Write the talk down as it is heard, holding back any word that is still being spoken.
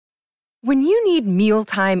When you need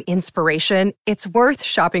mealtime inspiration, it's worth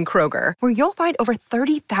shopping Kroger, where you'll find over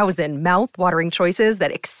 30,000 mouth-watering choices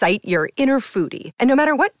that excite your inner foodie. And no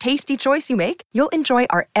matter what tasty choice you make, you'll enjoy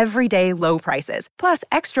our everyday low prices, plus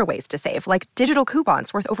extra ways to save, like digital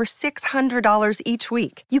coupons worth over $600 each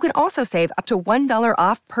week. You can also save up to $1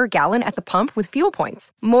 off per gallon at the pump with fuel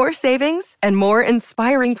points. More savings and more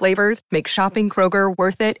inspiring flavors make shopping Kroger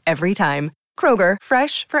worth it every time. Kroger,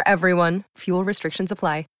 fresh for everyone. Fuel restrictions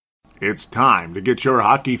apply. It's time to get your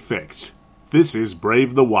hockey fix. This is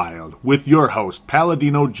Brave the Wild with your host,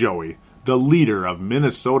 Paladino Joey, the leader of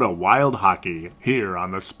Minnesota Wild Hockey, here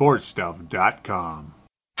on thesportstuff.com.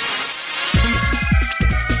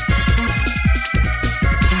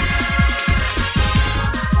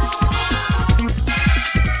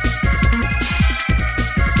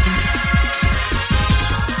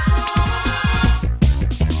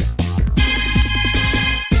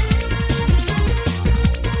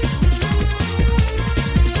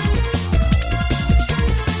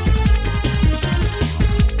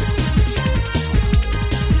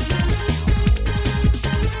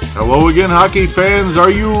 Hello again, hockey fans.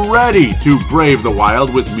 Are you ready to brave the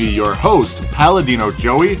wild with me, your host, Paladino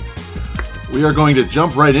Joey? We are going to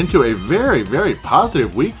jump right into a very, very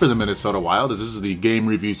positive week for the Minnesota Wild. As this is the game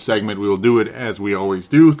review segment, we will do it as we always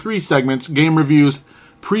do. 3 segments, game reviews,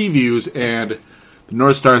 previews, and the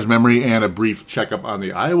North Stars memory, and a brief checkup on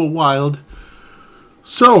the Iowa Wild.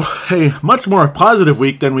 So, a much more positive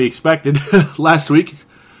week than we expected last week.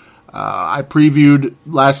 I previewed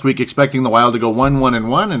last week expecting the Wild to go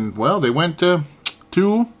 1-1-1, and, well, they went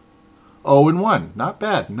 2-0-1. Not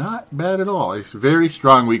bad. Not bad at all. A very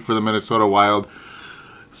strong week for the Minnesota Wild.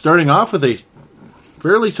 Starting off with a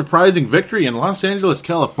fairly surprising victory in Los Angeles,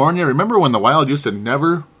 California. Remember when the Wild used to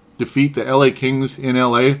never defeat the LA Kings in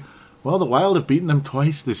LA? Well, the Wild have beaten them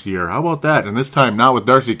twice this year. How about that? And this time not with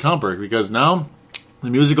Darcy Kuemper, because now the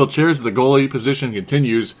musical chairs of the goalie position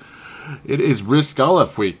continues. It is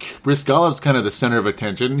Bryzgalov week. Bryzgalov's kind of the center of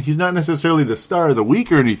attention. He's not necessarily the star of the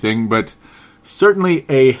week or anything, but certainly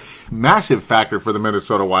a massive factor for the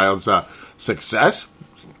Minnesota Wild's success.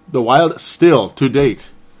 The Wild still, to date,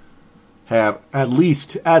 have at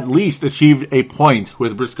least achieved a point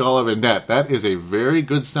with Bryzgalov in net. That is a very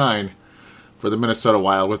good sign for the Minnesota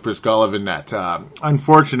Wild with Bryzgalov in net.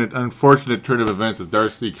 Unfortunate turn of events with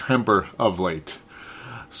Darcy Kuemper of late.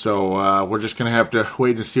 So we're just going to have to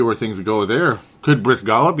wait and see where things go there. Could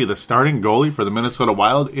Bryzgalov be the starting goalie for the Minnesota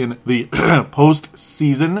Wild in the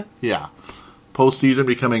postseason? Yeah, postseason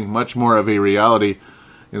becoming much more of a reality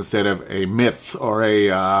instead of a myth or a,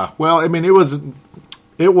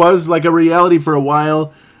 it was like a reality for a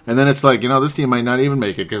while, and then it's like, this team might not even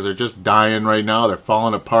make it because they're just dying right now. They're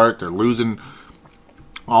falling apart. They're losing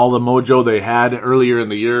all the mojo they had earlier in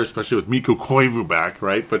the year, especially with Mikko Koivu back,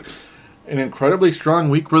 right? But an incredibly strong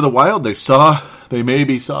week for the Wild. They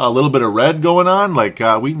maybe saw a little bit of red going on.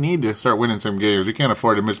 We need to start winning some games. We can't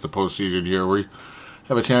afford to miss the postseason here. We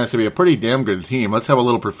have a chance to be a pretty damn good team. Let's have a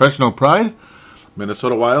little professional pride.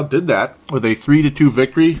 Minnesota Wild did that with a 3-2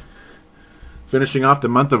 victory, finishing off the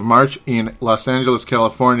month of March in Los Angeles,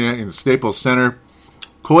 California, in Staples Center.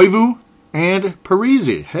 Koivu and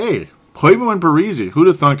Parise. Hey, Koivu and Parise. Who'd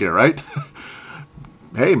have thunk it, right?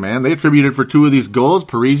 Hey, man, they attributed for 2 of these goals.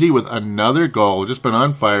 Parise with another goal, just been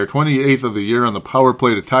on fire. 28th of the year on the power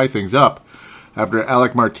play to tie things up. After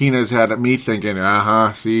Alec Martinez had me thinking,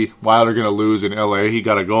 see, Wild are going to lose in LA. He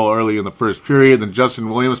got a goal early in the first period. Then Justin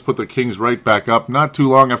Williams put the Kings right back up, not too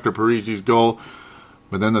long after Parise's goal.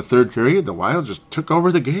 But then the third period, the Wild just took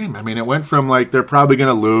over the game. I mean, it went from they're probably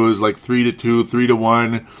going to lose 3-2,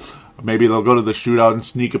 3-1. Maybe they'll go to the shootout and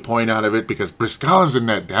sneak a point out of it because Bryzgalov's in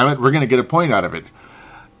net, damn it. We're going to get a point out of it.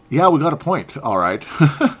 Yeah, we got a point. All right.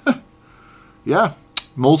 Yeah.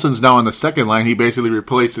 Molson's now on the second line. He basically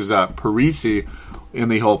replaces Parise in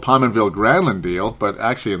the whole Pominville-Granlund deal. But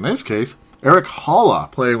actually, in this case, Erik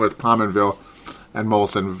Haula playing with Pominville and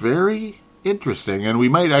Molson. Very interesting. And we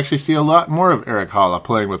might actually see a lot more of Erik Haula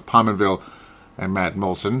playing with Pominville and Matt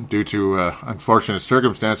Molson due to unfortunate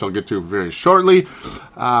circumstance I'll get to very shortly.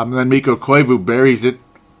 Then Mikko Koivu buries it.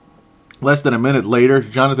 Less than a minute later,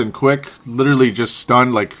 Jonathan Quick literally just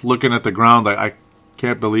stunned, looking at the ground. I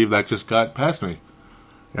can't believe that just got past me.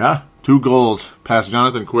 Yeah, 2 goals past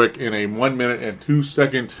Jonathan Quick in a 1 minute and 2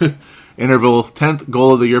 second interval. 10th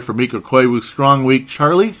goal of the year for Mikko Koivu. Strong week.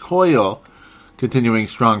 Charlie Coyle continuing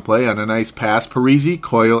strong play on a nice pass. Parise,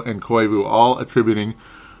 Coyle, and Koivu all attributing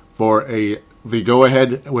for the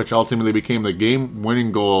go-ahead, which ultimately became the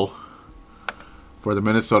game-winning goal for the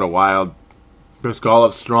Minnesota Wild.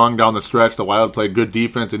 Bryzgalov strong down the stretch. The Wild played good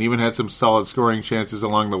defense and even had some solid scoring chances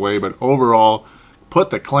along the way. But overall, put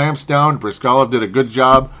the clamps down. Briskolov did a good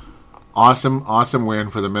job. Awesome win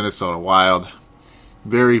for the Minnesota Wild.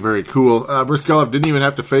 Very, very cool. Briskolov didn't even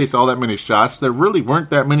have to face all that many shots. There really weren't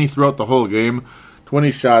that many throughout the whole game.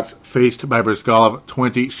 20 shots faced by Briskolov,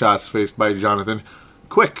 20 shots faced by Jonathan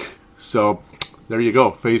Quick. So, there you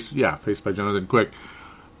go. Faced by Jonathan Quick.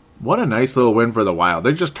 What a nice little win for the Wild.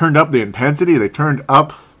 They just turned up the intensity, they turned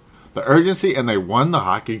up the urgency, and they won the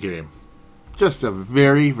hockey game. Just a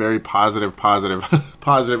very, very positive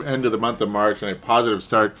end to the month of March and a positive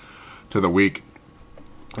start to the week.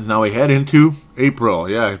 And now we head into April.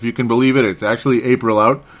 Yeah, if you can believe it, it's actually April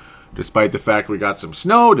out. Despite the fact we got some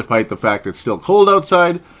snow, despite the fact it's still cold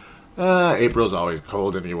outside. April's always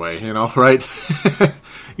cold anyway, right?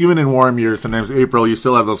 Even in warm years, sometimes April, you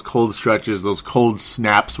still have those cold stretches, those cold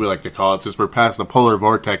snaps, we like to call it, since we're past the polar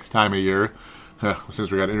vortex time of year, since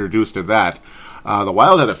we got introduced to that. The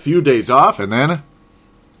Wild had a few days off, and then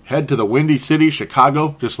head to the Windy City,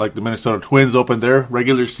 Chicago, just like the Minnesota Twins opened their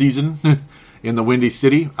regular season in the Windy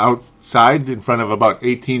City, outside in front of about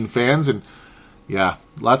 18 fans, and yeah,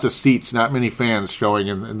 lots of seats, not many fans showing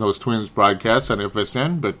in those Twins broadcasts on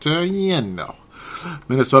FSN, but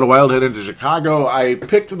Minnesota Wild head into Chicago. I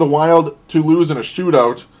picked the Wild to lose in a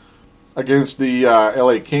shootout against the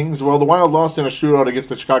LA Kings. Well, the Wild lost in a shootout against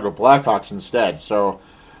the Chicago Blackhawks instead, so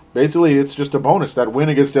basically it's just a bonus. That win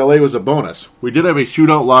against LA was a bonus. We did have a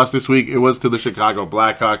shootout loss this week. It was to the Chicago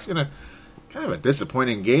Blackhawks in a kind of a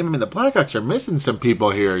disappointing game. I mean, the Blackhawks are missing some people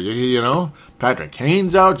here. You know, Patrick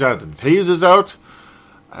Kane's out, Jonathan Toews is out,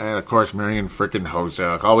 and of course Marian frickin'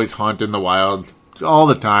 Hossa, always haunting the Wild all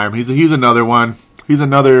the time. He's another one. He's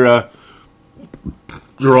another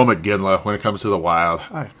Jerome McGinley when it comes to the Wild.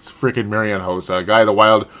 It's frickin' Marian Hossa, a guy the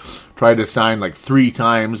Wild tried to sign like 3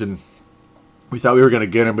 times, and we thought we were going to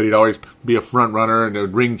get him, but he'd always be a front runner and a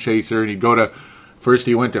ring chaser, and he'd go to, first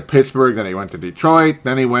he went to Pittsburgh, then he went to Detroit,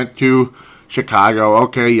 then he went to Chicago.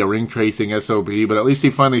 Okay, you ring tracing SOB, but at least he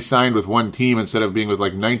finally signed with one team instead of being with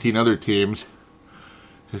like 19 other teams.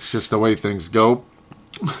 It's just the way things go.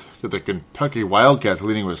 The Kentucky Wildcats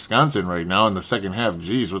leading Wisconsin right now in the second half.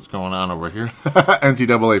 Jeez, what's going on over here?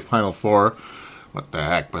 NCAA Final Four. What the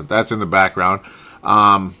heck? But that's in the background.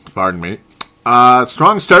 Pardon me.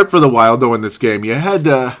 Strong start for the Wild, though, in this game. You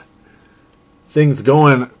had things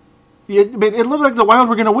going. It looked like the Wild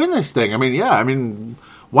were going to win this thing.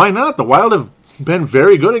 Why not? The Wild have been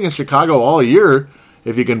very good against Chicago all year,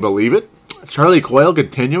 if you can believe it. Charlie Coyle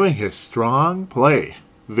continuing his strong play.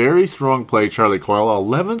 Very strong play, Charlie Coyle.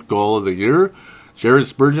 11th goal of the year. Jared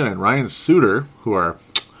Spurgeon and Ryan Suter, who are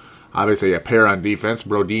obviously a pair on defense.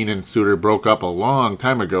 Brodin and Suter broke up a long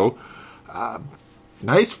time ago.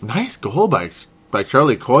 Nice goal by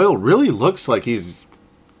Charlie Coyle. Really looks like he's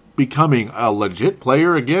becoming a legit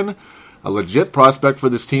player again. A legit prospect for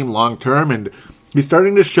this team long term. And he's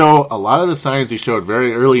starting to show a lot of the signs he showed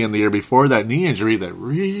very early in the year before that knee injury that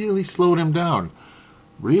really slowed him down.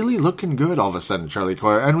 Really looking good all of a sudden, Charlie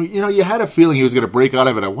Coyle. And, you had a feeling he was going to break out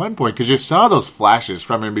of it at one point because you saw those flashes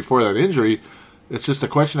from him before that injury. It's just a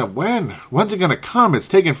question of when. When's it going to come? It's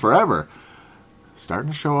taking forever.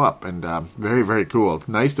 Starting to show up, and very, very cool.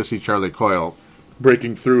 Nice to see Charlie Coyle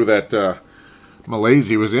breaking through that malaise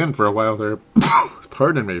he was in for a while there.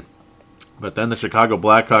 Pardon me. But then the Chicago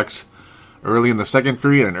Blackhawks, early in the second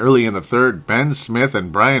period and early in the third, Ben Smith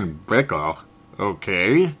and Brian Bickle,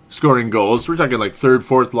 scoring goals. We're talking like third,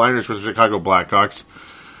 fourth liners for the Chicago Blackhawks.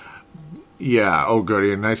 Yeah,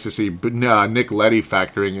 goody. And nice to see Nick Leddy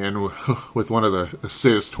factoring in with one of the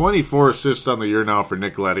assists. 24 assists on the year now for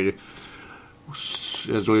Nick Leddy.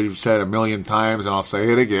 As we've said a million times, and I'll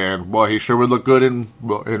say it again, boy, he sure would look good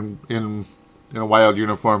in a Wild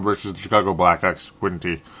uniform versus the Chicago Blackhawks, wouldn't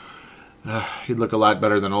he? He'd look a lot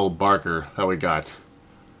better than old Barker that we got.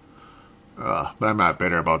 But I'm not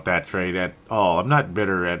bitter about that trade at all. I'm not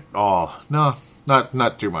bitter at all. No,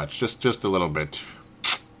 not too much. Just a little bit.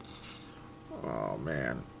 Oh,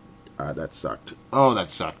 man. That sucked. Oh,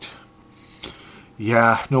 that sucked.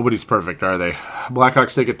 Yeah, nobody's perfect, are they?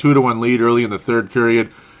 Blackhawks take a 2-1 lead early in the third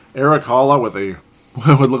period. Eric Haula with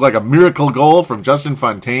would look like a miracle goal from Justin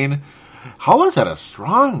Fontaine. Haula's had a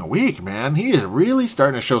strong week, man. He is really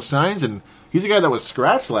starting to show signs, and he's a guy that was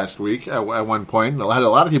scratched last week at one point. Had a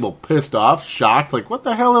lot of people pissed off, shocked, like, what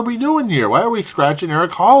the hell are we doing here? Why are we scratching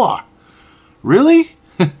Eric Haula? Really?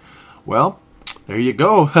 Well, there you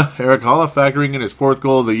go. Eric Haula factoring in his 4th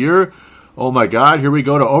goal of the year. Oh my God, here we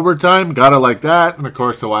go to overtime. Gotta like that. And of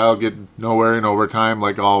course, the Wild get nowhere in overtime,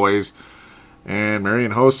 like always. And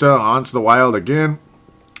Marian Hossa on to the Wild again.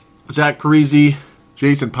 Zach Parise,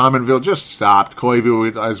 Jason Pominville just stopped.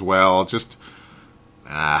 Koivu as well.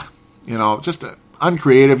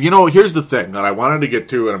 uncreative. Here's the thing that I wanted to get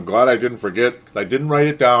to, and I'm glad I didn't forget. I didn't write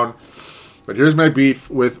it down. But here's my beef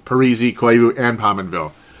with Parise, Koivu, and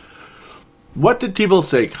Pominville. What did people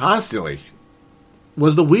say constantly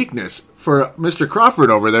was the weakness for Mr. Crawford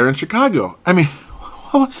over there in Chicago? I mean,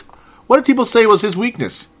 what did people say was his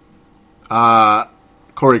weakness?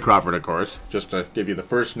 Corey Crawford, of course, just to give you the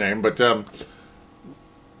first name. But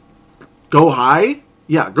go high?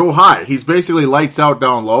 Yeah, go high. He's basically lights out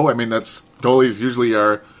down low. I mean, goalies usually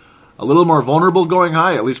are a little more vulnerable going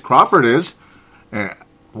high. At least Crawford is.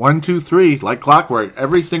 1, 2, 3, like clockwork.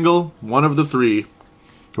 Every single one of the three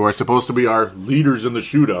who are supposed to be our leaders in the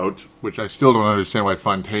shootout, which I still don't understand why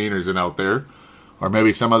Fontaine isn't out there, or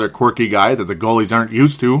maybe some other quirky guy that the goalies aren't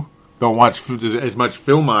used to, don't watch as much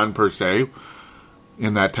film on, per se,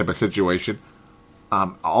 in that type of situation.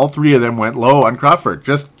 All three of them went low on Crawford.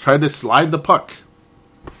 Just tried to slide the puck.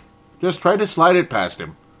 Just tried to slide it past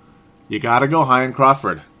him. You got to go high on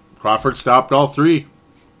Crawford. Crawford stopped all three.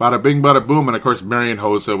 Bada bing, bada boom, and of course Marian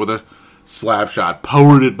Hossa with a slap shot,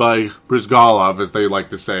 powered it by Brizgalov, as they like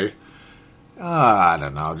to say. I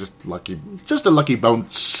don't know, just a lucky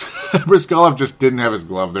bounce. Brizgalov just didn't have his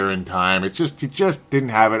glove there in time. He just didn't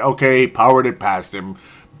have it. Okay, powered it past him,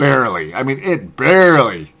 barely. I mean, it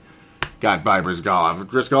barely got by Brizgalov.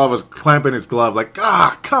 Brizgalov was clamping his glove like,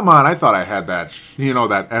 come on! I thought I had that,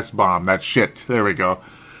 that S-bomb, that shit. There we go,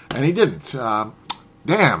 and he didn't.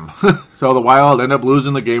 Damn. So the Wild end up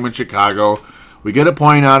losing the game in Chicago. We get a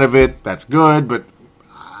point out of it. That's good, but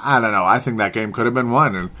I don't know. I think that game could have been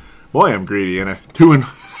won. And boy, I'm greedy. In a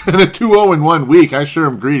 2-0-1 week, I sure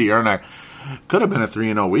am greedy, aren't I? Could have been a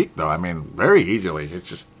 3-0 week, though. I mean, very easily. It's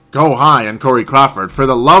just go high on Corey Crawford. For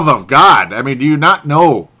the love of God. I mean, do you not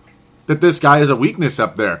know that this guy is a weakness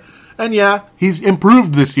up there? And yeah, he's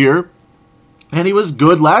improved this year. And he was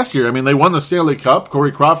good last year. I mean, they won the Stanley Cup.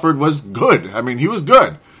 Corey Crawford was good. I mean, he was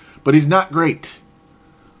good. But he's not great.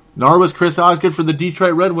 Nor was Chris Osgood for the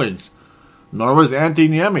Detroit Red Wings. Nor was Antti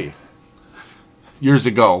Niemi years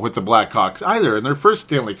ago with the Blackhawks either in their first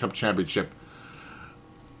Stanley Cup championship.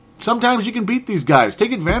 Sometimes you can beat these guys.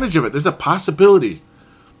 Take advantage of it. There's a possibility.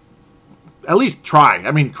 At least try. I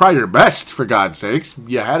mean, try your best, for God's sakes.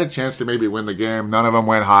 You had a chance to maybe win the game. None of them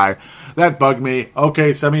went high. That bugged me.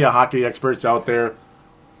 Okay, some of you hockey experts out there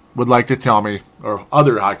would like to tell me, or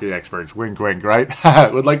other hockey experts, wink, wink, right?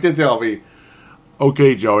 Would like to tell me,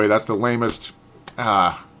 okay, Joey, that's the lamest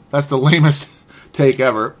take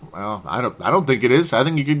ever. Well, I don't think it is. I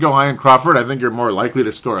think you could go high on Crawford. I think you're more likely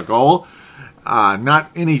to score a goal. Not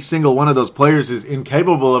any single one of those players is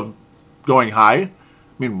incapable of going high.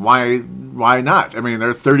 I mean, why not? I mean, there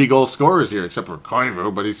are 30 goal scorers here, except for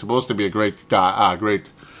Koivu, but he's supposed to be a great shootout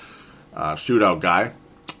guy.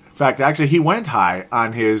 In fact, actually, he went high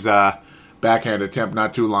on his backhand attempt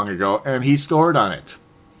not too long ago, and he scored on it.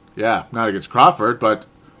 Yeah, not against Crawford, but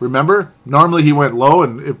remember, normally he went low,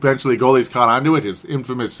 and eventually goalies caught onto it. His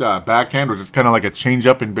infamous backhand, which is kind of like a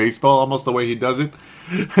change-up in baseball, almost the way he does it.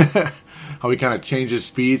 How he kind of changes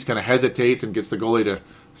speeds, kind of hesitates, and gets the goalie to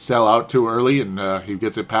sell out too early, and he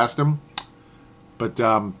gets it past him. But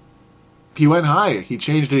he went high. He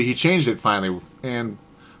changed it finally, and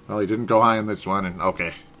well, he didn't go high in this one. And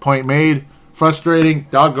okay, point made. Frustrating,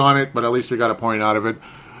 doggone it, but at least we got a point out of it.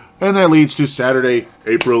 And that leads to Saturday,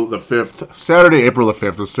 April the 5th. Saturday, April the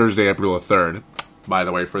 5th was Thursday, April the 3rd. By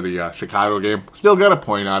the way, for the Chicago game, still got a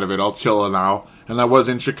point out of it. I'll chill now, and that was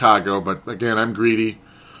in Chicago. But again, I'm greedy.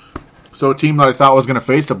 So a team that I thought was going to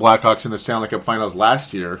face the Blackhawks in the Stanley Cup Finals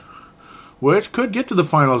last year, which could get to the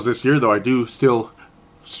finals this year, though I do still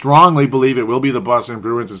strongly believe it will be the Boston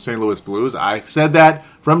Bruins and St. Louis Blues. I said that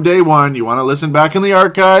from day one. You want to listen back in the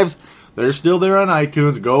archives? They're still there on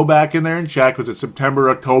iTunes. Go back in there and check. Was it September,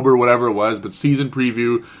 October, whatever it was? But season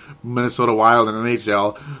preview, Minnesota Wild and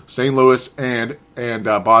NHL, St. Louis and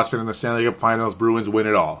Boston in the Stanley Cup Finals. Bruins win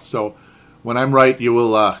it all. So when I'm right, you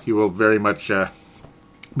will very much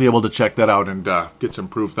be able to check that out and get some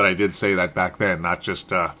proof that I did say that back then, not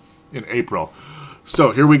just in April.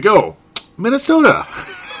 So here we go. Minnesota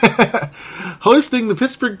hosting the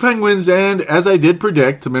Pittsburgh Penguins, and as I did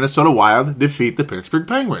predict, the Minnesota Wild defeat the Pittsburgh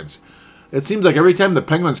Penguins. It seems like every time the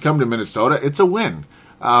Penguins come to Minnesota, it's a win.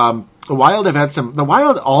 The Wild have had some. The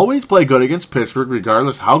Wild always play good against Pittsburgh,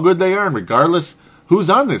 regardless how good they are, and regardless who's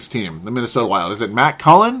on this team. The Minnesota Wild. Is it Matt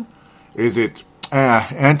Cullen? Is it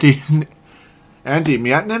Antti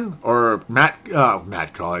Miettinen or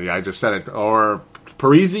Matt Cullen? Yeah, I just said it. Or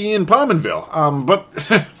Parise and Pominville. But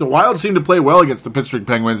the Wild seem to play well against the Pittsburgh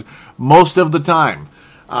Penguins most of the time.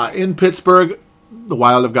 In Pittsburgh, the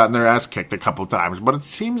Wild have gotten their ass kicked a couple times, but it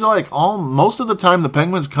seems like most of the time the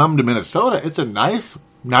Penguins come to Minnesota, it's a nice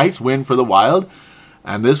win for the Wild.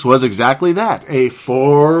 And this was exactly that, a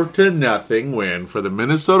 4-0 win for the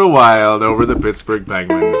Minnesota Wild over the Pittsburgh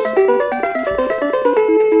Penguins.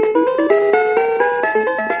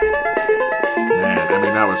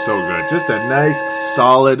 That was so good. Just a nice,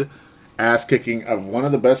 solid ass-kicking of one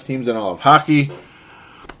of the best teams in all of hockey.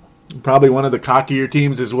 Probably one of the cockier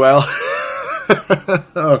teams as well.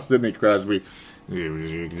 Oh, Sidney Crosby.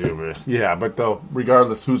 Yeah, but though,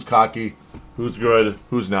 regardless who's cocky, who's good,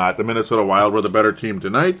 who's not, the Minnesota Wild were the better team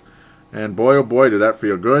tonight. And boy, oh boy, did that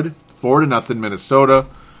feel good. 4-0 Minnesota.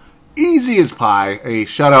 Easy as pie. A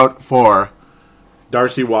shutout for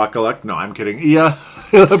Darcy Wakalek. No, I'm kidding. Ilya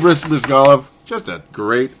Bryzgalov. Just a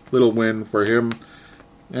great little win for him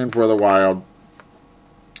and for the Wild.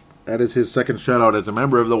 That is his second shutout as a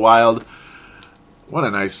member of the Wild. What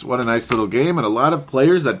a nice little game, and a lot of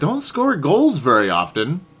players that don't score goals very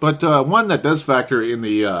often, but one that does factor in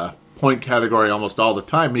the point category almost all the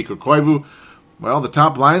time, Mikko Koivu. Well, the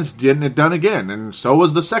top line's getting it done again, and so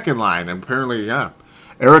was the second line. And apparently,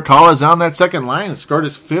 Erik Haula is on that second line and scored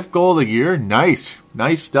his 5th goal of the year. Nice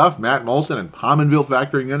stuff. Matt Moulson and Pominville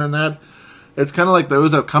factoring in on that. It's kind of like there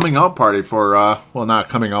was a coming out party for, well, not a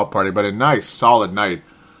coming out party, but a nice, solid night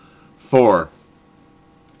for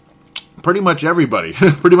pretty much everybody.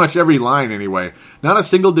 Pretty much every line, anyway. Not a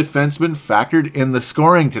single defenseman factored in the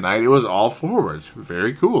scoring tonight. It was all forwards.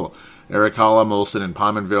 Very cool. Erik Haula, Moulson, and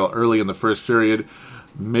Pominville early in the first period.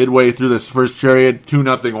 Midway through this first period,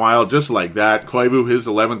 2-0 Wild, just like that. Koivu, his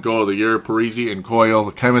 11th goal of the year. Parise and Coyle,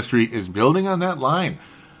 the chemistry is building on that line.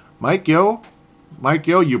 Mike Yeo,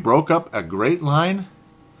 you broke up a great line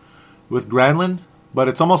with Granlund, but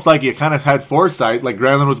it's almost like you kind of had foresight, like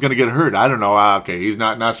Granlund was going to get hurt. I don't know. Okay, he's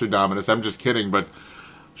not Nostradamus. I'm just kidding, but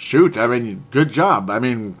shoot, I mean, good job. I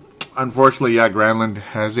mean, unfortunately, Granlund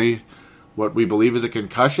has what we believe is a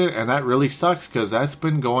concussion, and that really sucks because that's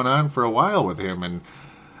been going on for a while with him. And,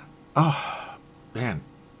 oh, man,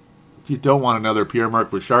 you don't want another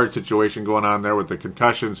Pierre-Marc Bouchard situation going on there with the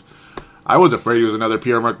concussions. I was afraid he was another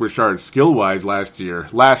Pierre-Marc Bouchard skill-wise last year,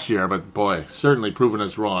 but boy, certainly proven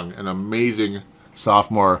us wrong. An amazing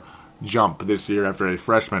sophomore jump this year after a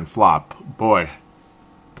freshman flop. Boy,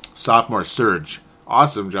 sophomore surge.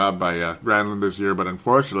 Awesome job by Granlund this year, but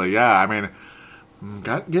unfortunately, getting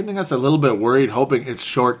us a little bit worried, hoping it's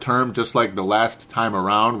short-term, just like the last time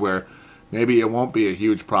around, where maybe it won't be a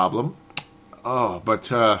huge problem. Oh,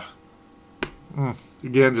 but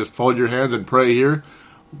again, just fold your hands and pray here.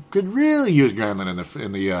 Could really use Granlund in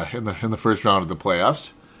the first round of the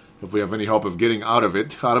playoffs. If we have any hope of getting out of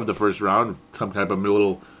the first round, some type of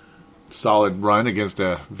little solid run against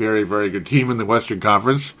a very, very good team in the Western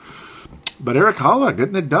Conference. But Erik Haula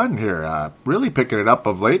getting it done here, really picking it up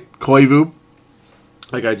of late. Koivu,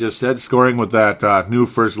 like I just said, scoring with that new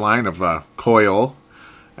first line of Coyle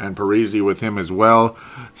and Parise with him as well.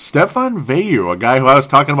 Stefan Veilleux, a guy who I was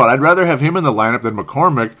talking about, I'd rather have him in the lineup than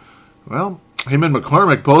McCormick. Well, him and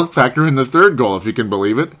McCormick both factor in the third goal, if you can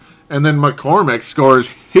believe it. And then McCormick scores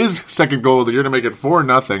his second goal of the year to make it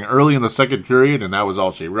 4-0 early in the second period, and that was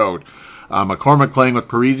all she wrote. McCormick playing with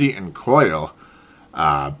Parise and Coyle.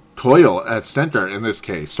 Coyle at center in this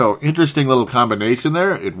case. So, interesting little combination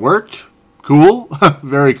there. It worked. Cool.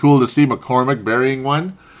 Very cool to see McCormick burying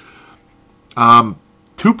one. 2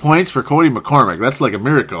 points for Cody McCormick. That's like a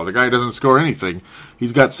miracle. The guy doesn't score anything.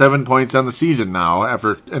 He's got 7 points on the season now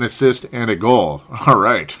after an assist and a goal. All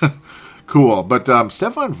right. Cool. But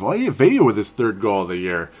Stefan Veilleux with his 3rd goal of the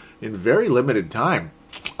year in very limited time.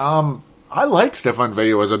 I like Stefan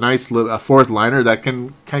Veilleux as a nice fourth liner that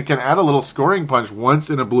can add a little scoring punch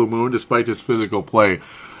once in a blue moon despite his physical play.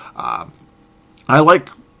 I like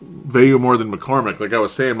Veilleux more than McCormick. Like I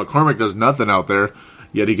was saying, McCormick does nothing out there.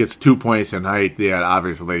 Yet he gets 2 points tonight. Yeah,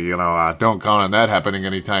 obviously, don't count on that happening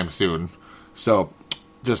anytime soon. So,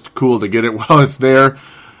 just cool to get it while it's there.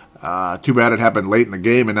 Too bad it happened late in the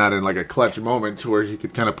game and not in like a clutch moment where you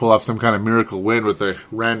could kind of pull off some kind of miracle win with a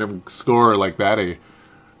random score like that.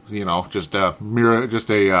 Just a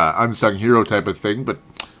unsung hero type of thing. But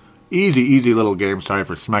easy little game. Sorry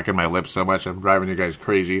for smacking my lips so much. I'm driving you guys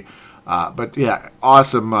crazy. But yeah,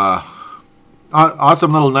 awesome.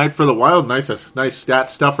 Awesome little night for the Wild. Nice stat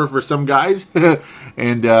stuffer for some guys.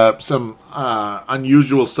 And some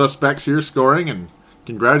unusual suspects here scoring. And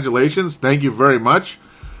congratulations. Thank you very much.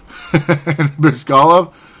 And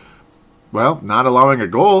Bryzgalov, well, not allowing a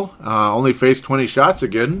goal. Only faced 20 shots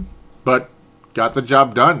again. But got the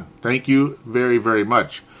job done. Thank you very, very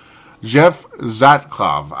much. Jeff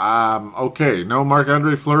Zatkov. Okay, no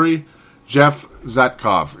Marc-Andre Fleury. Jeff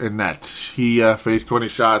Zatkov in net. He faced 20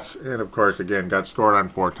 shots and, of course, again, got scored on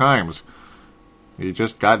 4 times. He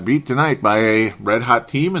just got beat tonight by a red-hot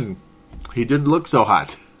team, and he didn't look so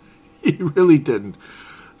hot. He really didn't.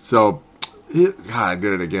 So, God, I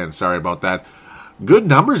did it again. Sorry about that. Good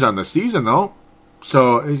numbers on the season, though.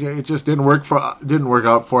 So it just didn't work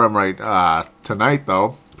out for him right tonight,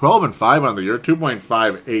 though. 12-5 on the year,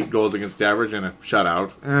 2.58 goals against average and a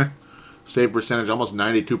shutout. Save percentage almost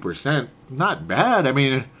 92%. Not bad. I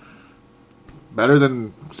mean, better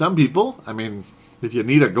than some people. I mean, if you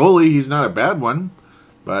need a goalie, he's not a bad one.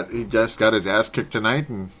 But he just got his ass kicked tonight,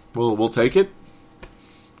 and we'll take it.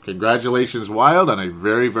 Congratulations, Wild, on a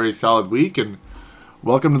very, very solid week, and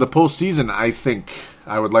welcome to the postseason, I think.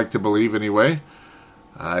 I would like to believe, anyway.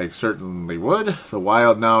 I certainly would. The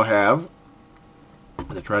Wild now have,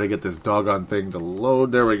 to try to get this doggone thing to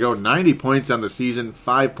load. There we go. 90 points on the season,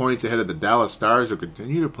 5 points ahead of the Dallas Stars, who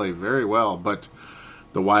continue to play very well, but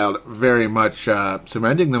the Wild very much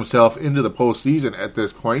cementing themselves into the postseason at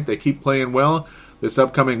this point. They keep playing well this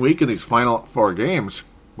upcoming week in these final 4 games.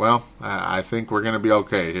 Well, I think we're going to be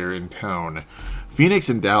okay here in town. Phoenix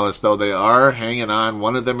and Dallas, though, they are hanging on.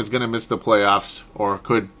 One of them is going to miss the playoffs or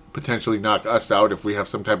could potentially knock us out if we have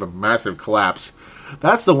some type of massive collapse.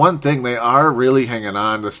 That's the one thing. They are really hanging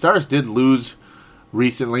on. The Stars did lose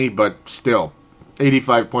recently, but still,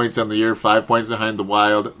 85 points on the year, 5 points behind the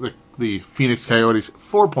Wild. The Phoenix Coyotes,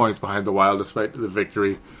 4 points behind the Wild despite the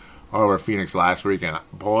victory over Phoenix last week. And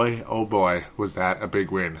boy, oh boy, was that a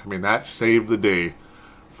big win. I mean, that saved the day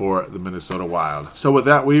for the Minnesota Wild. So with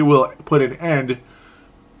that, we will put an end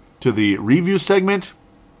to the review segment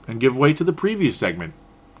and give way to the preview segment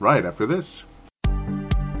right after this.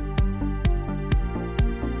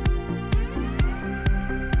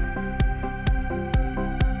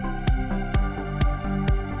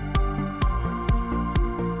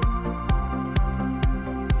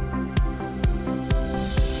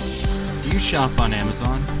 Do you shop on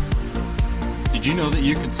Amazon? Did you know that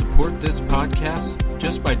you can support this podcast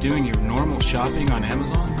just by doing your normal shopping on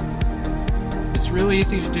Amazon? It's really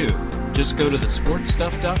easy to do. Just go to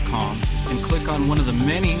thesportstuff.com and click on one of the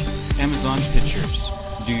many Amazon pictures.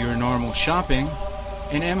 Do your normal shopping,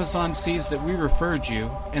 and Amazon sees that we referred you,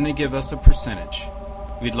 and they give us a percentage.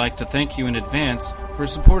 We'd like to thank you in advance for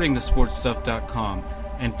supporting thesportstuff.com,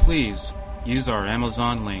 and please use our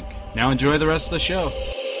Amazon link. Now enjoy the rest of the show.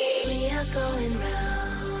 We are going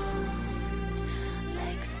round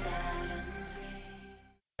like Saturn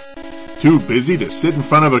III. Too busy to sit in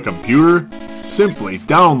front of a computer? Simply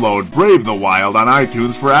download Brave the Wild on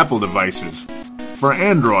iTunes for Apple devices. For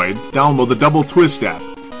Android, download the Double Twist app.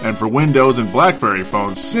 And for Windows and BlackBerry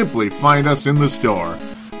phones, simply find us in the store.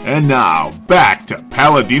 And now, back to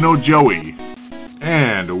Paladino Joey.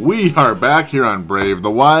 And we are back here on Brave the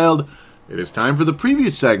Wild. It is time for the preview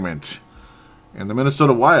segment. And the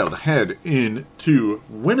Minnesota Wild head into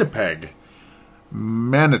Winnipeg,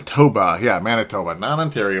 Manitoba. Yeah, Manitoba, not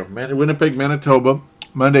Ontario. Winnipeg, Manitoba.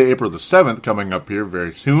 Monday, April the 7th, coming up here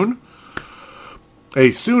very soon.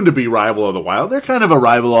 A soon-to-be rival of the Wild. They're kind of a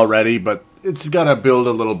rival already, but it's got to build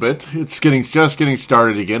a little bit. It's just getting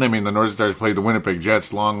started again. I mean, the North Stars played the Winnipeg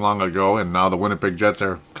Jets long ago, and now the Winnipeg Jets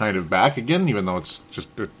are kind of back again, even though it's just,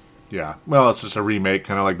 it's just a remake,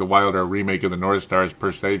 kind of like the Wild are a remake of the North Stars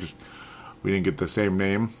per se. Just we didn't get the same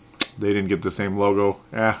name. They didn't get the same logo.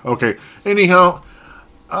 Okay. Anyhow,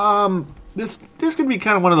 This could be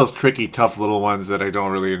kind of one of those tricky, tough little ones that I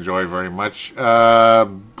don't really enjoy very much.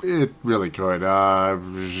 It really could.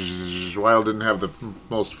 Wild didn't have the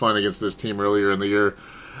most fun against this team earlier in the year.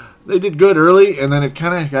 They did good early, and then it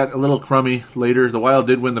kind of got a little crummy later. The Wild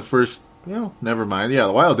did win the first... Well, never mind. Yeah,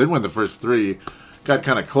 the Wild did win the first 3. Got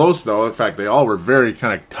kind of close, though. In fact, they all were very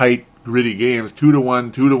kind of tight, gritty games.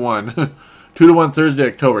 2-1, 2-1. 2-1 Thursday,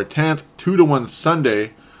 October 10th. 2-1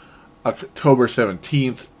 Sunday, October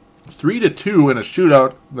 17th. 3-2 in a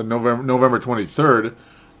shootout the November 23rd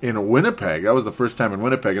in Winnipeg. That was the first time in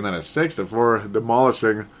Winnipeg, and then a 6-4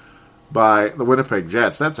 demolishing by the Winnipeg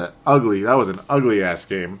Jets. That was an ugly ass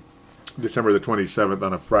game. December the 27th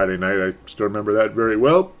on a Friday night. I still remember that very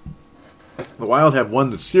well. The Wild have won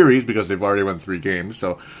the series because they've already won 3 games.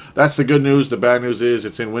 So that's the good news. The bad news is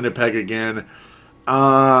it's in Winnipeg again.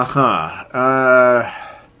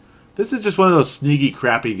 This is just one of those sneaky,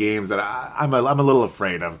 crappy games that I'm a little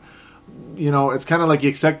afraid of. You know, it's kind of like you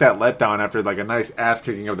expect that letdown after like a nice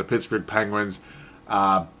ass-kicking of the Pittsburgh Penguins,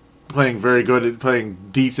 playing very good, playing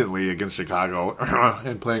decently against Chicago,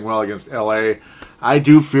 and playing well against L.A. I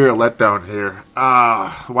do fear a letdown here.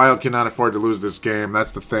 Wild cannot afford to lose this game.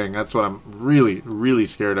 That's the thing. That's what I'm really, really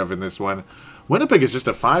scared of in this one. Winnipeg is just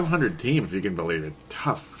a 500 team, if you can believe it.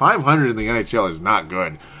 Tough. 500 in the NHL is not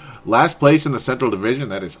good. Last place in the Central Division,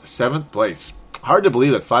 that is 7th place. hard to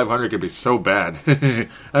believe that 500 could be so bad.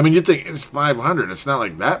 I mean, you'd think it's 500. It's not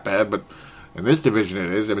like that bad, but in this division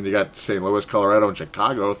it is. I mean, you got St. Louis, Colorado, and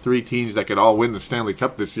Chicago, 3 teams that could all win the Stanley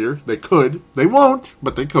Cup this year. They could. They won't,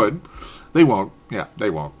 but they could. They won't. Yeah, they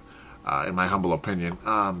won't, in my humble opinion.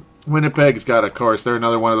 Winnipeg's got, of course, they're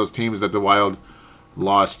another one of those teams that the Wild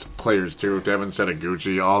lost players to. Devin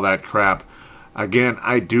Setaguchi, all that crap. Again,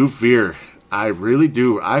 I do fear. I really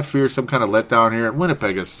do. I fear some kind of letdown here.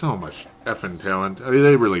 Winnipeg has so much effing talent.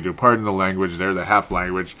 They really do. Pardon the language there, the half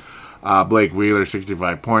language. Blake Wheeler,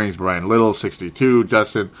 65 points. Brian Little, 62.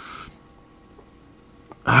 Dustin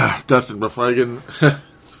Bufflagan,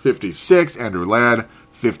 56. Andrew Ladd,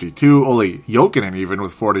 52. Ole Jokinen even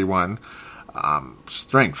with 41.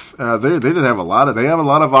 Strength. They just have a lot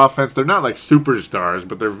of offense. They're not like superstars,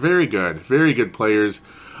 but they're very good players.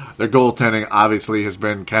 Their goaltending obviously has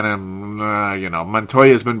been kind of,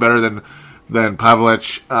 Montoya has been better than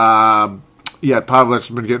Pavelec. Yet Pavelec's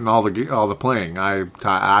been getting all the playing. I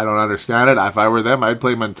don't understand it. If I were them, I'd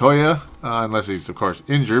play Montoya, unless he's of course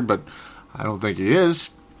injured, but I don't think he is.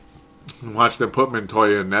 Watch them put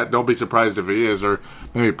Montoya in net. Don't be surprised if he is, or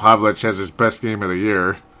maybe Pavelec has his best game of the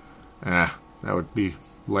year. That would be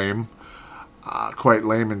lame. Quite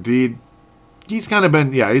lame indeed. He's kind of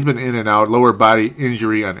been, he's been in and out. Lower body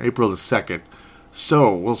injury on April the 2nd.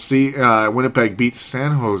 So, we'll see. Winnipeg beat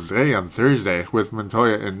San Jose on Thursday with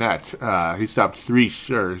Montoya in net. He stopped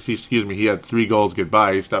he had 3 goals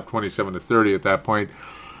goodbye. He stopped 27-30 at that point.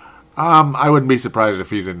 I wouldn't be surprised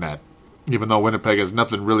if he's in net. Even though Winnipeg has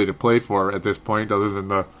nothing really to play for at this point other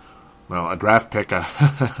than a draft pick.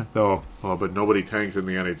 But nobody tanks in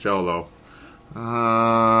the NHL, though.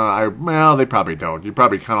 They probably don't. You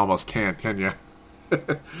probably almost can't, can you?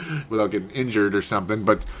 Without getting injured or something.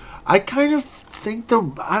 But I kind of think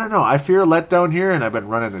I don't know. I fear a letdown here, and I've been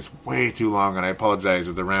running this way too long, and I apologize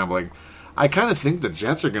with the rambling. I kind of think the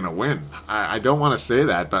Jets are going to win. I don't want to say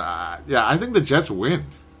that, but I think the Jets win,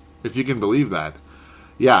 if you can believe that.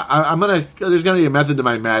 Yeah, there's going to be a method to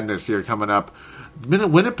my madness here coming up.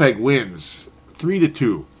 Winnipeg wins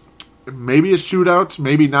 3-2. Maybe a shootout,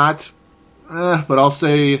 maybe not. But I'll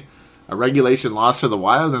say a regulation loss to the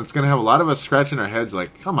Wild, and it's going to have a lot of us scratching our heads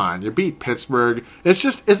like, come on, you beat Pittsburgh.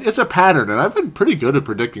 It's a pattern, and I've been pretty good at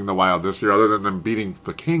predicting the Wild this year, other than them beating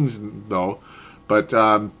the Kings, though. But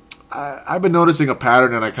I've been noticing a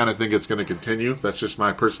pattern, and I kind of think it's going to continue. That's just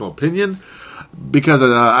my personal opinion, because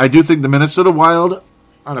I do think the Minnesota Wild,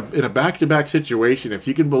 in a back-to-back situation, if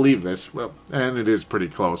you can believe this, well, and it is pretty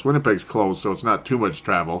close. Winnipeg's close, so it's not too much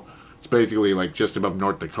travel. It's basically like just above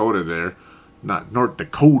North Dakota there. Not North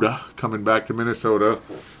Dakota, coming back to Minnesota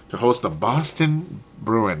to host the Boston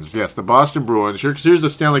Bruins. Yes, the Boston Bruins. Here's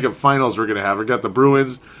the Stanley Cup Finals we're going to have. We've got the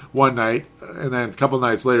Bruins one night, and then a couple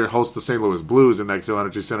nights later host the St. Louis Blues in Xcel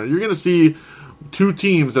Energy Center. You're going to see 2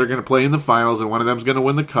 teams that are going to play in the finals, and one of them is going to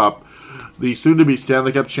win the Cup. The soon-to-be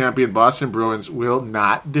Stanley Cup champion Boston Bruins will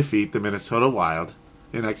not defeat the Minnesota Wild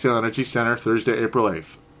in Xcel Energy Center Thursday, April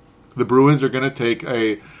 8th. The Bruins are going to take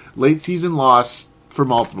a late-season loss for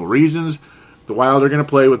multiple reasons. The Wild are going to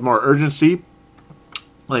play with more urgency.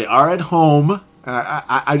 They are at home.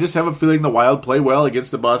 I just have a feeling the Wild play well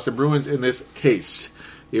against the Boston Bruins in this case,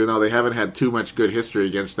 even though they haven't had too much good history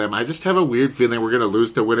against them. I just have a weird feeling we're going to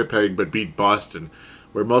lose to Winnipeg but beat Boston,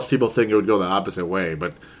 where most people think it would go the opposite way.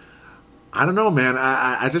 But I don't know, man.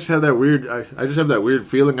 I just have that weird. I just have that weird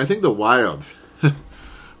feeling. I think the Wild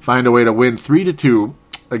find a way to win 3-2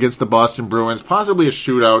 against the Boston Bruins, possibly a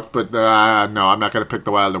shootout, but no, I'm not going to pick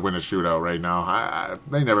the Wild to win a shootout right now.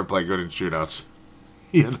 They never play good in shootouts,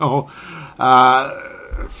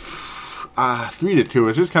 3-2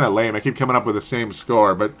 is just kind of lame. I keep coming up with the same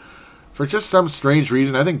score, but for just some strange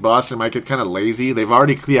reason, I think Boston might get kind of lazy. They've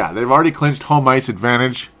already clinched home ice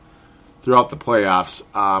advantage throughout the playoffs.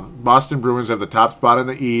 Boston Bruins have the top spot in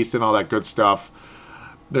the East and all that good stuff.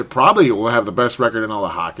 They probably will have the best record in all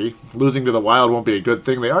of hockey. Losing to the Wild won't be a good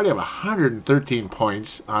thing. They already have 113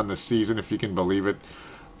 points on the season, if you can believe it.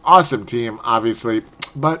 Awesome team, obviously.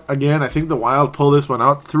 But, again, I think the Wild pull this one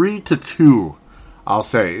out 3-2, I'll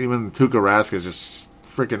say. Even Tuukka Rask is just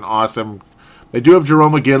freaking awesome. They do have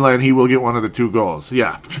Jarome Iginla, and he will get one of the 2 goals.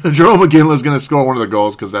 Yeah, Jarome Iginla is going to score one of the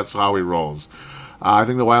goals because that's how he rolls. I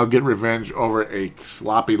think the Wild get revenge over a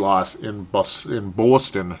sloppy loss in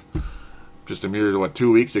Boston just a mere,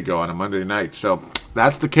 2 weeks ago on a Monday night. So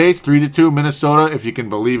that's the case, 3-2 Minnesota, if you can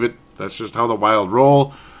believe it. That's just how the Wild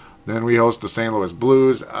roll. Then we host the St. Louis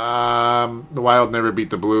Blues. The Wild never beat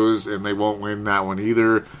the Blues, and they won't win that one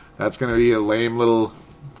either. That's going to be a lame little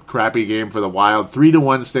crappy game for the Wild.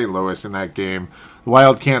 3-1 St. Louis in that game. The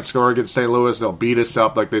Wild can't score against St. Louis. They'll beat us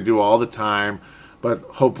up like they do all the time. But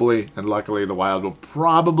hopefully and luckily the Wild will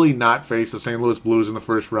probably not face the St. Louis Blues in the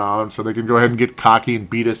first round, so they can go ahead and get cocky and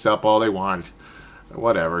beat us up all they want.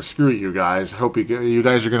 Whatever. Screw you guys. Hope you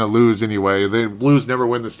guys are going to lose anyway. The Blues never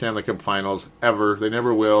win the Stanley Cup Finals, ever. They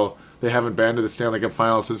never will. They haven't been to the Stanley Cup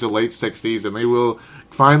Finals since the late 60s, and they will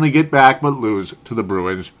finally get back but lose to the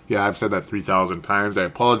Bruins. Yeah, I've said that 3,000 times. I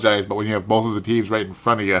apologize, but when you have both of the teams right in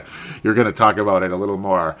front of you, you're going to talk about it a little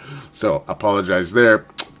more. So, apologize there.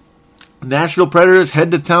 Nashville Predators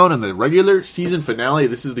head to town in the regular season finale.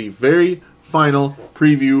 This is the very final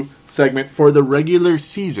preview segment for the regular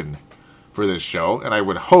season for this show, and I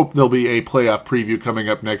would hope there'll be a playoff preview coming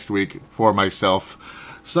up next week for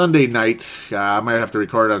myself. Sunday night, I might have to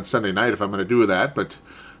record on Sunday night if I'm going to do that, but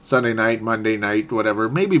Sunday night, Monday night, whatever,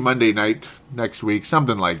 maybe Monday night next week,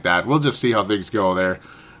 something like that. We'll just see how things go there.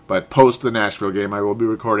 But post the Nashville game, I will be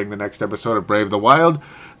recording the next episode of Brave the Wild.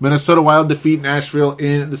 Minnesota Wild defeat Nashville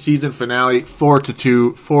in the season finale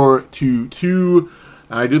 4-2. 4-2.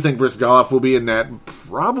 I do think Brizgalov will be in net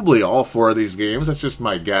probably all four of these games. That's just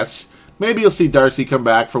my guess. Maybe you'll see Darcy come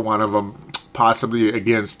back for one of them, possibly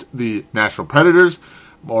against the Nashville Predators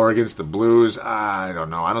or against the Blues. I don't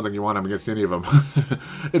know. I don't think you want him against any of them.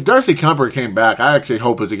 If Darcy Kuemper came back, I actually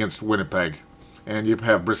hope it's against Winnipeg. And you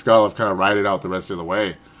have Brizgalov kind of ride it out the rest of the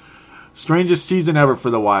way. Strangest season ever for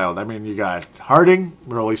the Wild. I mean, you got Harding.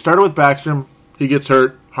 Well, he started with Backstrom. He gets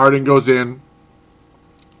hurt. Harding goes in.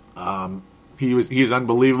 He's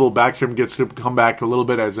unbelievable. Backstrom gets to come back a little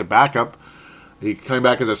bit as a backup. He came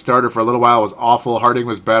back as a starter for a little while. It was awful. Harding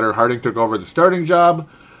was better. Harding took over the starting job.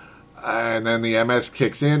 And then the MS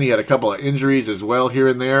kicks in. He had a couple of injuries as well here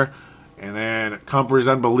and there. And then Kuemper's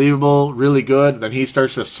unbelievable, really good. Then he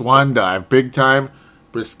starts to swan dive big time.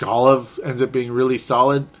 Brizgalov ends up being really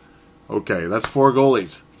solid. Okay, that's 4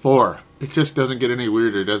 goalies. 4. It just doesn't get any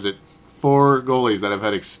weirder, does it? 4 goalies that have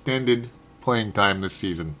had extended playing time this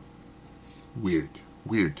season. Weird.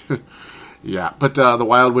 Yeah, but the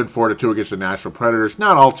Wild win 4-2 against the Nashville Predators.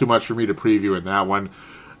 Not all too much for me to preview in that one.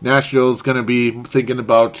 Nashville's going to be thinking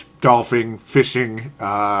about golfing, fishing,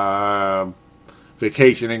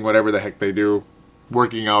 vacationing, whatever the heck they do,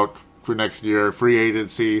 working out for next year, free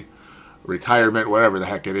agency, retirement, whatever the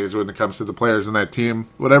heck it is when it comes to the players in that team.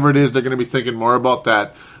 Whatever it is, they're going to be thinking more about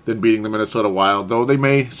that than beating the Minnesota Wild. Though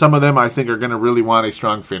some of them I think are going to really want a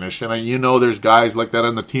strong finish. And there's guys like that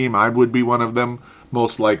on the team. I would be one of them,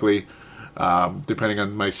 most likely, depending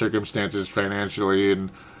on my circumstances financially and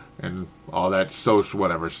all that social. I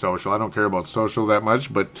don't care about social that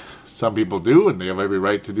much, but some people do, and they have every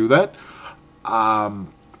right to do that.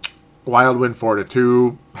 Wild win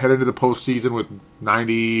 4-2, head into the postseason with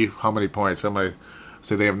 90, how many points? Somebody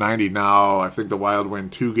say they have 90 now. I think the Wild win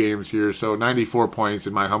 2 games here, so 94 points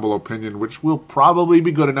in my humble opinion, which will probably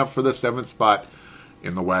be good enough for the 7th spot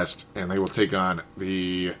in the West, and they will take on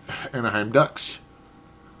the Anaheim Ducks.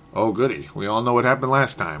 Oh, goody. We all know what happened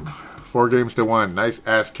last time. 4-1. Nice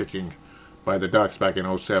ass-kicking by the Ducks back in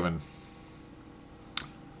 2007.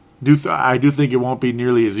 I do think it won't be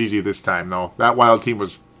nearly as easy this time, though. That Wild team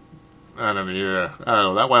was, I don't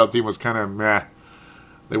know. That Wild team was kind of meh.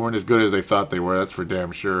 They weren't as good as they thought they were. That's for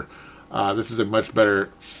damn sure. This is a much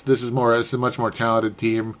more talented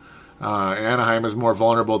team. Anaheim is more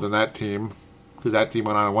vulnerable than that team because that team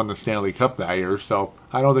went on and won the Stanley Cup that year. So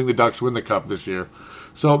I don't think the Ducks win the Cup this year.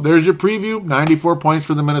 So there's your preview. 94 points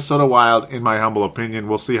for the Minnesota Wild, in my humble opinion.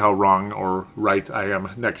 We'll see how wrong or right I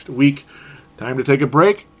am next week. Time to take a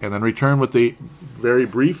break and then return with the very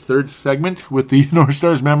brief 3rd segment with the North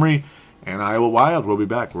Stars memory and Iowa Wild. We'll be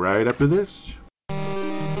back right after this.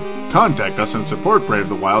 Contact us and support Brave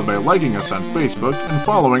the Wild by liking us on Facebook and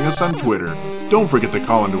following us on Twitter. Don't forget to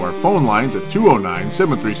call into our phone lines at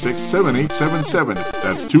 209-736-7877.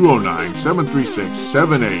 That's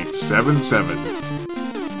 209-736-7877.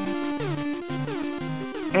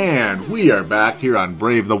 And we are back here on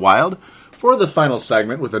Brave the Wild for the final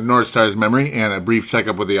segment with the North Stars memory and a brief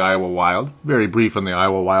checkup with the Iowa Wild. Very brief on the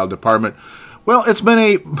Iowa Wild department. Well, it's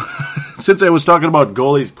been since I was talking about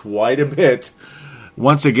goalies quite a bit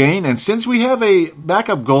once again, and since we have a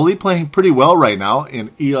backup goalie playing pretty well right now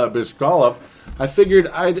in Ilya Brizgalov, I figured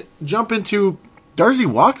I'd jump into Darcy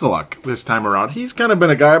Wakaluk this time around. He's kind of been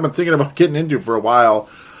a guy I've been thinking about getting into for a while.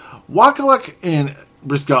 Wakaluk and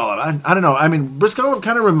Brizgalov, I don't know. I mean, Brizgalov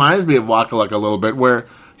kind of reminds me of Wakaluk a little bit, where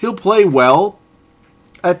he'll play well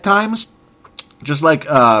at times, just like,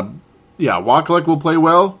 Wakaluk will play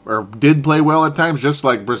well, or did play well at times, just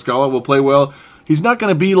like Brizgalov will play well. He's not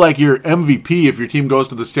going to be like your MVP if your team goes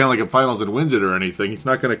to the Stanley Cup Finals and wins it or anything. He's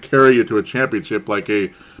not going to carry you to a championship like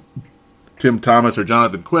a Tim Thomas or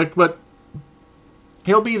Jonathan Quick, but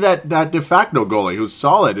he'll be that de facto goalie who's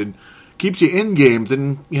solid and keeps you in games,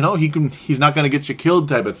 and he's not going to get you killed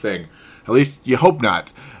type of thing. At least you hope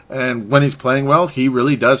not. And when he's playing well, he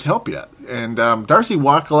really does help you. And Darcy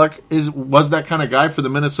Wakaluk was that kind of guy for the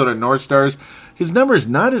Minnesota North Stars. His numbers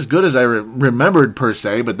not as good as I remembered per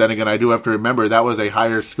se, but then again, I do have to remember that was a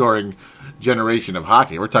higher scoring generation of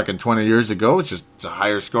hockey. We're talking 20 years ago. It's just a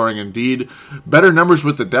higher scoring indeed. Better numbers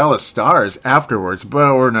with the Dallas Stars afterwards,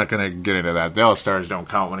 but we're not going to get into that. Dallas Stars don't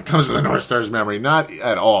count when it comes to the North Stars memory. Not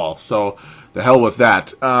at all. So the hell with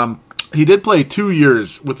that. He did play 2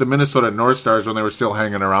 years with the Minnesota North Stars when they were still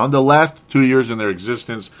hanging around. The last 2 years in their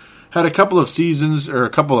existence had a couple of seasons or a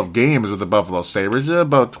couple of games with the Buffalo Sabres,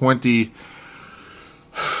 about 22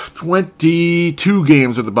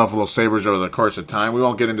 games with the Buffalo Sabres over the course of time. We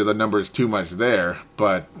won't get into the numbers too much there,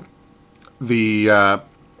 but his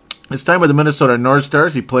time with the Minnesota North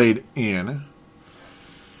Stars, he played in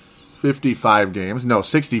 65 games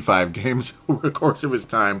over the course of his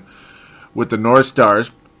time with the North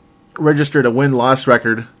Stars. Registered a win-loss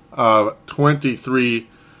record of 23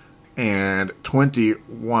 and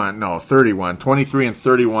 31.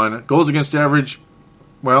 Goals against average,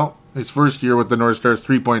 well, his first year with the North Stars,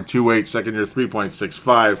 3.28, second year,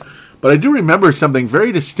 3.65. But I do remember something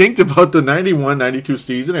very distinct about the 91-92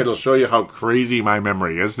 season. It'll show you how crazy my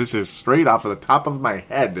memory is. This is straight off of the top of my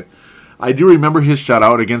head. I do remember his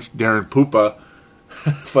shutout against Darren Pupa,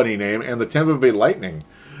 funny name, and the Tampa Bay Lightning.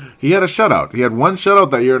 He had a shutout. He had one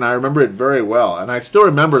shutout that year, and I remember it very well. And I still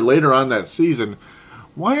remember later on that season,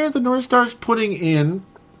 why are the North Stars putting in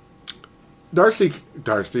Darcy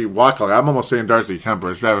Wakaluk? I'm almost saying Darcy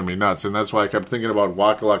Kemper. It's driving me nuts, and that's why I kept thinking about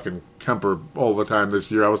Wakaluk and Kemper all the time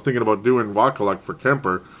this year. I was thinking about doing Wakaluk for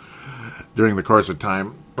Kemper during the course of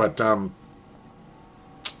time. But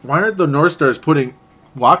why aren't the North Stars putting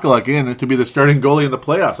Wakaluk in to be the starting goalie in the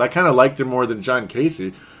playoffs? I kind of liked him more than John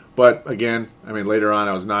Casey. But again, I mean, later on,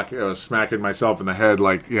 I was smacking myself in the head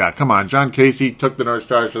like, yeah, come on. John Casey took the North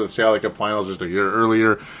Stars to the Stanley Cup Finals just a year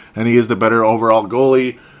earlier, and he is the better overall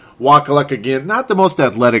goalie. Wakaluk, again, not the most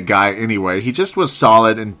athletic guy anyway. He just was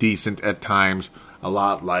solid and decent at times, a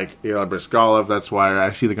lot like Ilya Bryzgalov. That's why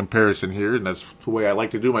I see the comparison here, and that's the way I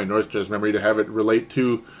like to do my North Stars memory, to have it relate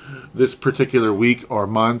to this particular week or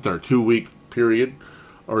month or 2-week period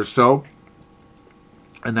or so.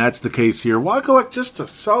 And that's the case here. Wakaluk, just a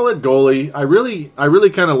solid goalie. I really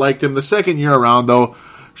kind of liked him. The second year around, though,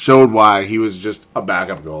 showed why he was just a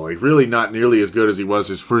backup goalie. Really not nearly as good as he was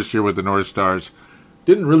his first year with the North Stars.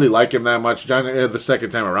 Didn't really like him that much. John, the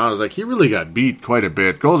second time around, I was like, he really got beat quite a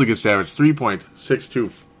bit. Goals against average,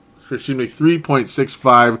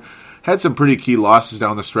 3.65. Had some pretty key losses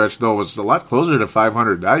down the stretch, though. Was a lot closer to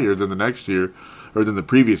 500 that year than the next year. Or than the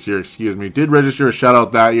previous year, excuse me. Did register a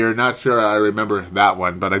shutout that year. Not sure I remember that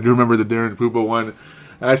one, but I do remember the Darren Pupa one.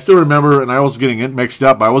 And I still remember, and I was getting it mixed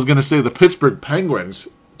up, I was going to say the Pittsburgh Penguins.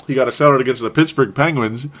 He got a shutout against the Pittsburgh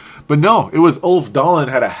Penguins. But no, it was Ulf Dahlin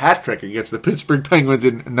had a hat trick against the Pittsburgh Penguins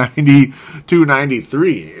in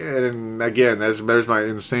 92-93. And again, there's my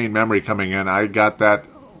insane memory coming in. I got that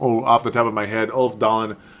off the top of my head. Ulf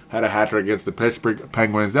Dahlin had a hat trick against the Pittsburgh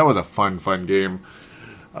Penguins. That was a fun game.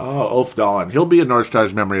 Oh, Ulf Dahlin. He'll be a North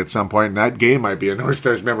Stars memory at some point, and that game might be a North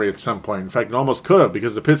Stars memory at some point. In fact, it almost could have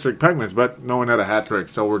because the Pittsburgh Penguins, but no one had a hat trick,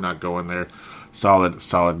 so we're not going there. Solid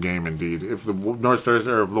game indeed. If the North Stars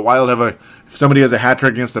or if the Wild if somebody has a hat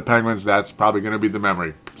trick against the Penguins, that's probably going to be the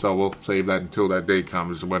memory. So we'll save that until that day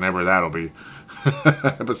comes, whenever that'll be.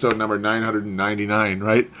 Episode number 999,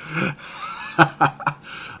 right?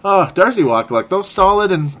 Darcy Wakaluk, though,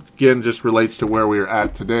 solid, and again, just relates to where we're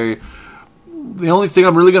at today. The only thing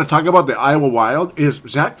I'm really going to talk about the Iowa Wild is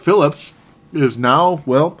Zach Phillips is now,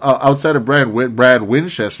 outside of Brad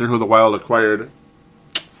Winchester, who the Wild acquired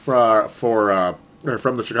from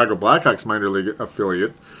the Chicago Blackhawks minor league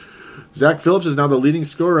affiliate. Zach Phillips is now the leading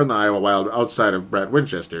scorer in the Iowa Wild outside of Brad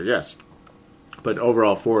Winchester, yes. But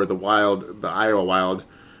overall for the Iowa Wild,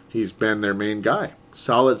 he's been their main guy.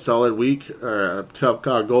 Solid week, tough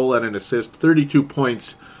goal and an assist, 32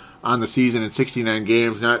 points on the season in 69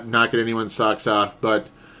 games, not knocking anyone's socks off, but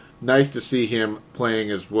nice to see him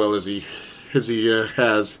playing as well as he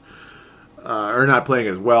has, or not playing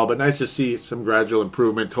as well, but nice to see some gradual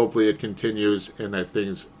improvement. Hopefully it continues and that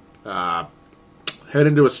things head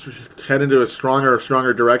into a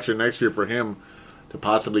stronger direction next year for him to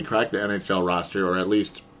possibly crack the NHL roster, or at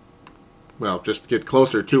least, just get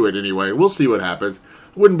closer to it anyway. We'll see what happens.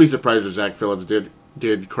 Wouldn't be surprised if Zach Phillips did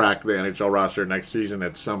crack the NHL roster next season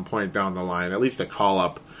at some point down the line, at least a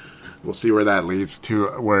call-up. We'll see where that leads to.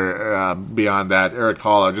 Where beyond that, Erik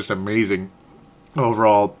Haula, just amazing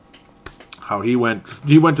overall. How he went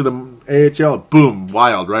to the AHL, boom,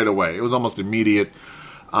 Wild right away. It was almost immediate.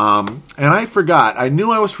 And I forgot. I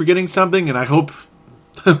knew I was forgetting something, and I hope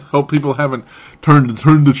people haven't turned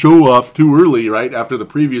the show off too early, right, after the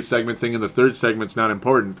previous segment thing, and the third segment's not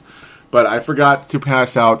important. But I forgot to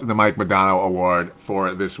pass out the Mike Modano Award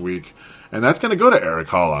for this week, and that's going to go to Eric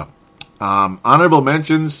Holla. Honorable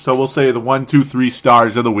mentions, so we'll say the 1, 2, 3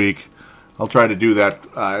 stars of the week. I'll try to do that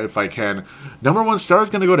if I can. Number 1 star is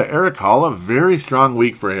going to go to Eric Holla. Very strong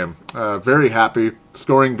week for him. Very happy.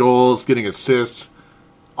 Scoring goals, getting assists.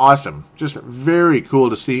 Awesome. Just very cool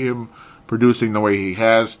to see him producing the way he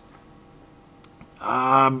has.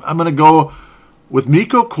 I'm going to go with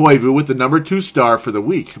Mikko Koivu with the number 2 star for the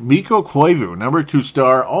week. Mikko Koivu, number 2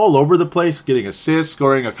 star, all over the place, getting assists,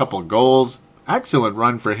 scoring a couple goals. Excellent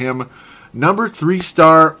run for him. Number 3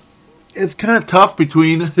 star, it's kind of tough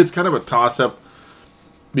it's kind of a toss-up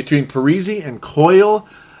between Parise and Coyle.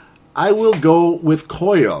 I will go with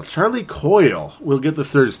Coyle. Charlie Coyle will get the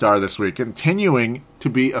 3rd star this week, continuing to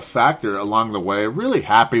be a factor along the way. Really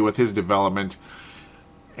happy with his development,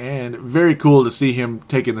 and very cool to see him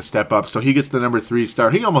taking the step up. So he gets the number 3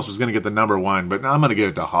 star. He almost was going to get the number 1, but I'm going to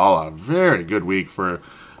give it to Holla. Very good week for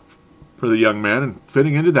the young man, and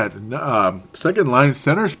fitting into that second-line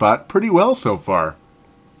center spot pretty well so far.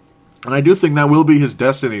 And I do think that will be his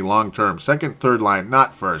destiny long-term. Second, third line,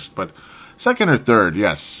 not first, but second or third,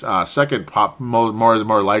 yes. Second,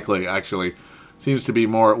 more likely, actually. Seems to be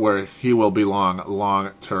more where he will belong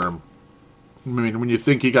long-term. I mean, when you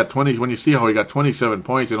think when you see how he got 27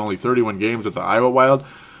 points in only 31 games with the Iowa Wild,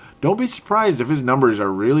 don't be surprised if his numbers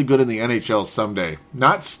are really good in the NHL someday.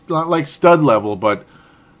 Not like stud level, but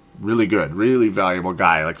really good, really valuable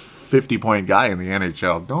guy, like 50-point guy in the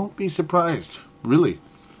NHL. Don't be surprised, really.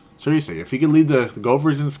 Seriously, if he could lead the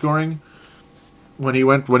Gophers in scoring when he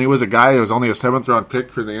was a guy who was only a 7th-round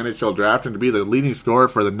pick for the NHL draft, and to be the leading scorer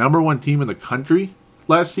for the number 1 team in the country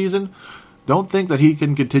last season, don't think that he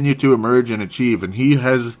can continue to emerge and achieve. And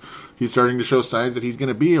he's starting to show signs that he's going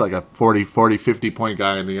to be like a 40, 50-point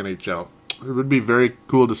guy in the NHL. It would be very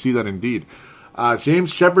cool to see that indeed.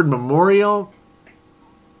 James Shepherd Memorial,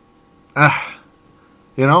 it's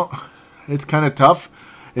kind of tough.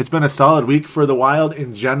 It's been a solid week for the Wild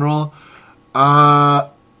in general. I'm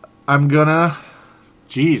gonna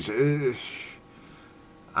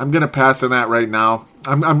pass on that right now.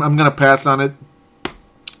 I'm gonna pass on it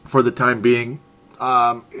for the time being.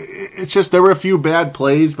 It's just there were a few bad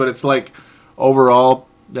plays, but it's like overall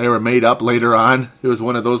they were made up later on. It was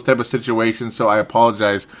one of those type of situations, so I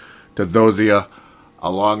apologize to those of you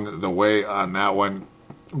along the way on that one.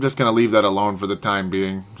 I'm just gonna leave that alone for the time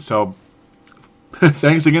being. So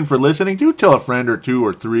thanks again for listening. Do tell a friend or 2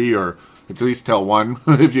 or 3, or at least tell 1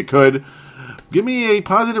 if you could. Give me a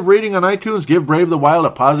positive rating on iTunes. Give Brave the Wild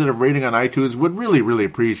a positive rating on iTunes. Would really, really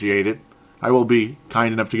appreciate it. I will be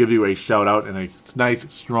kind enough to give you a shout-out and a nice,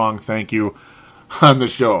 strong thank you on the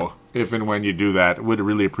show if and when you do that. Would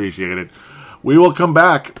really appreciate it. We will come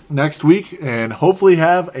back next week and hopefully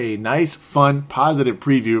have a nice, fun, positive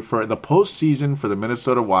preview for the postseason for the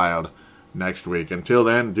Minnesota Wild next week. Until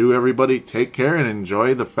then, do everybody take care and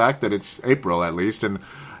enjoy the fact that it's April at least. And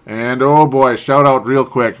oh boy, shout out real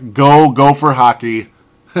quick. Go for hockey.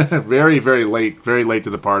 Very, very late to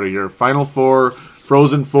the party here. Final Four,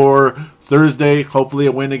 Frozen Four, Thursday, hopefully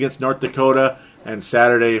a win against North Dakota, and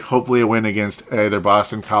Saturday, hopefully a win against either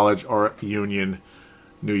Boston College or Union,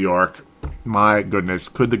 New York. My goodness,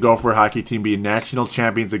 could the Gopher hockey team be national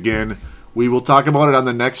champions again? We will talk about it on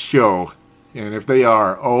the next show. And if they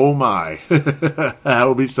are, oh my, that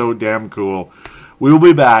will be so damn cool. We will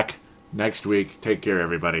be back next week. Take care,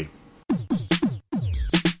 everybody.